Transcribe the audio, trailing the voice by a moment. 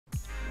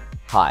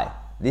Hi,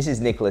 this is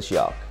Nicholas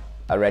Yock,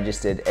 a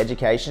registered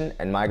education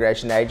and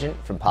migration agent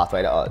from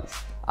Pathway to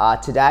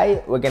Oz.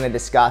 Today we're going to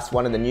discuss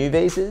one of the new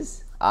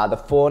visas, the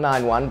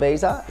 491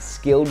 visa,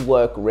 Skilled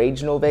Work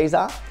Regional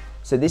Visa.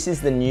 So this is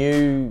the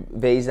new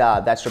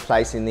visa that's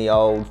replacing the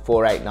old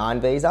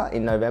 489 visa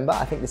in November,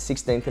 I think the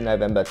 16th of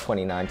November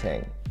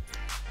 2019.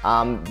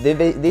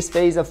 This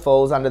visa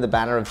falls under the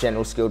banner of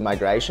General Skilled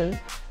Migration,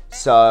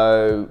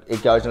 so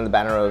it goes under the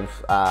banner of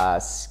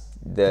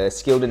the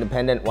Skilled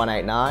Independent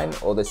 189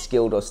 or the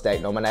Skilled or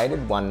State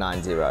Nominated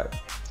 190.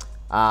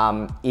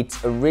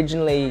 It's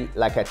originally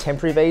like a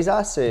temporary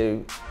visa,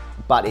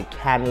 but it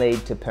can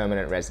lead to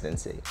permanent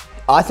residency.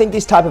 I think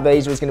this type of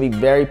visa is going to be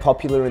very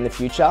popular in the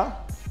future.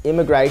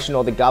 Immigration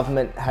or the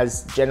government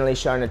has generally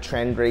shown a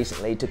trend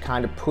recently to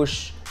kind of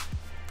push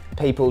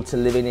people to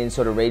living in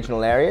sort of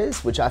regional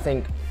areas, which I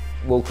think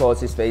will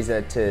cause this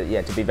visa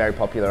to be very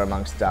popular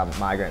amongst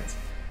migrants.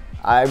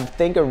 I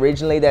think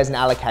originally there's an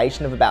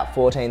allocation of about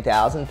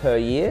 14,000 per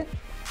year,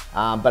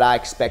 but I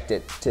expect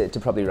it to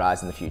probably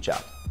rise in the future.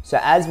 So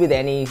as with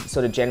any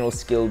sort of general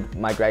skilled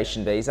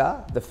migration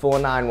visa, the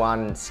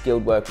 491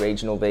 Skilled Work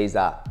Regional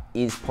Visa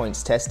is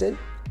points tested.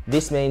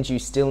 This means you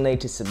still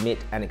need to submit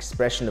an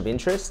expression of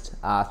interest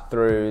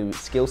through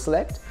Skill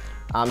Select.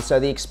 So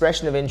the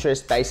expression of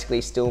interest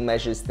basically still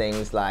measures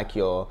things like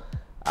your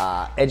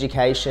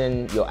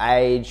education, your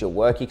age, your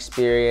work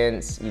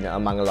experience,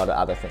 among a lot of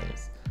other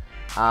things.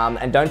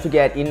 And don't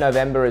forget, in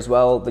November as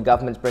well, the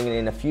government's bringing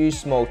in a few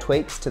small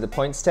tweaks to the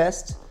points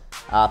test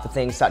for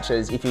things such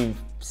as if you're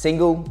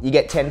single, you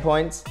get 10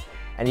 points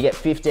and you get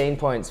 15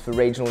 points for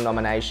regional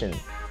nomination.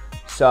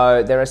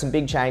 So there are some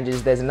big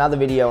changes. There's another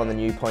video on the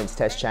new points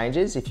test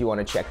changes if you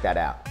want to check that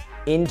out.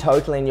 In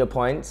totaling your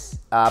points,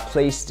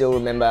 please still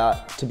remember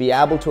to be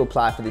able to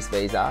apply for this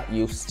visa,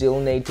 you still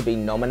need to be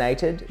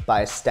nominated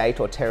by a state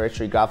or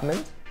territory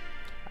government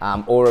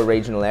or a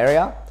regional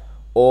area,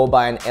 or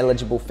by an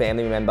eligible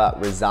family member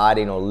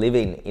residing or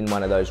living in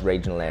one of those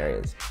regional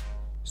areas.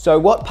 So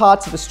what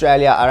parts of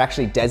Australia are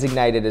actually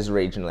designated as a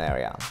regional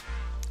area?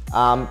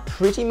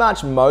 Pretty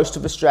much most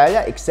of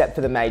Australia except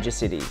for the major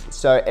cities.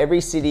 So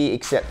every city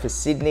except for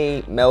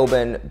Sydney,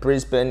 Melbourne,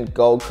 Brisbane,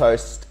 Gold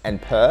Coast and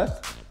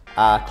Perth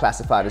are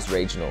classified as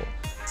regional.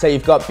 So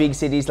you've got big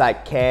cities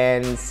like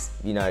Cairns,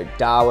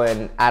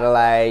 Darwin,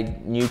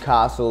 Adelaide,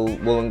 Newcastle,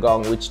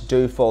 Wollongong, which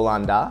do fall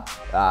under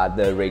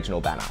the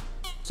regional banner.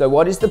 So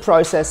what is the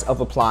process of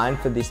applying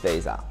for this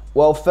visa?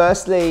 Well,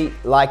 firstly,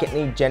 like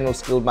any general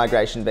skilled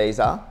migration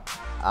visa,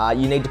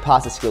 you need to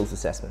pass a skills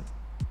assessment.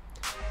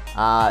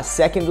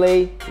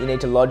 Secondly, you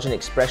need to lodge an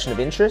expression of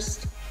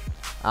interest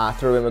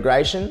through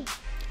immigration.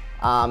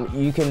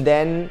 You can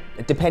then,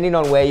 depending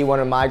on where you want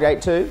to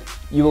migrate to,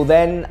 you will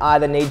then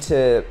either need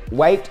to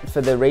wait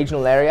for the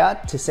regional area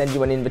to send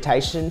you an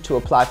invitation to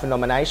apply for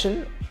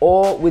nomination,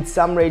 or with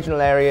some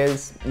regional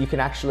areas, you can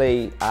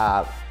actually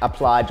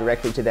apply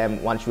directly to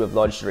them once you have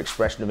lodged your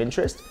expression of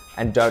interest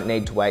and don't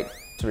need to wait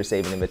to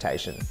receive an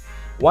invitation.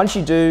 Once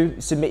you do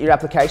submit your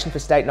application for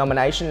state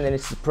nomination and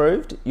it's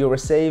approved, you'll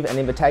receive an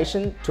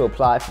invitation to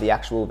apply for the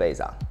actual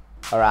visa.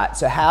 Alright,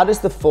 so how does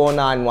the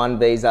 491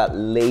 visa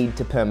lead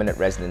to permanent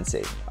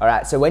residency?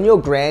 Alright, so when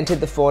you're granted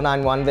the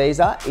 491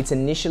 visa, it's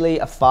initially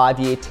a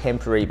 5-year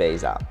temporary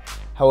visa.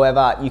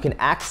 However, you can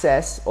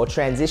access or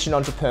transition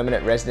onto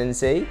permanent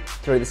residency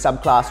through the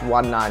Subclass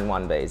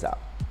 191 visa.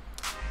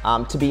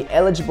 To be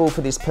eligible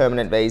for this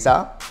permanent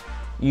visa,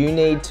 you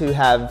need to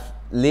have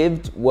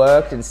lived,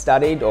 worked and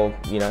studied, or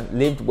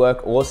lived,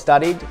 worked or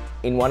studied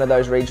in one of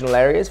those regional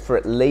areas for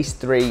at least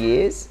 3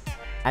 years.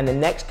 And the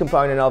next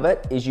component of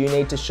it is you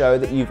need to show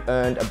that you've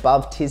earned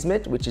above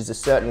TISMET, which is a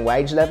certain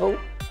wage level,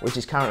 which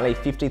is currently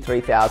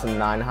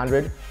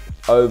 $53,900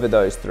 over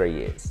those 3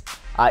 years.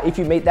 If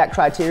you meet that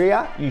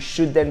criteria, you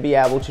should then be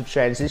able to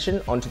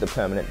transition onto the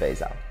permanent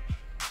visa.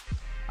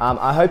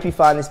 I hope you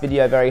find this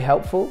video very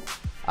helpful.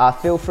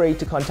 Feel free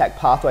to contact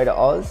Pathway to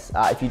Oz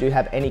if you do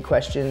have any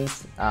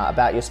questions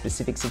about your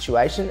specific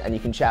situation, and you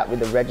can chat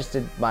with a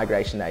registered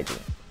migration agent.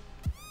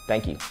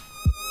 Thank you.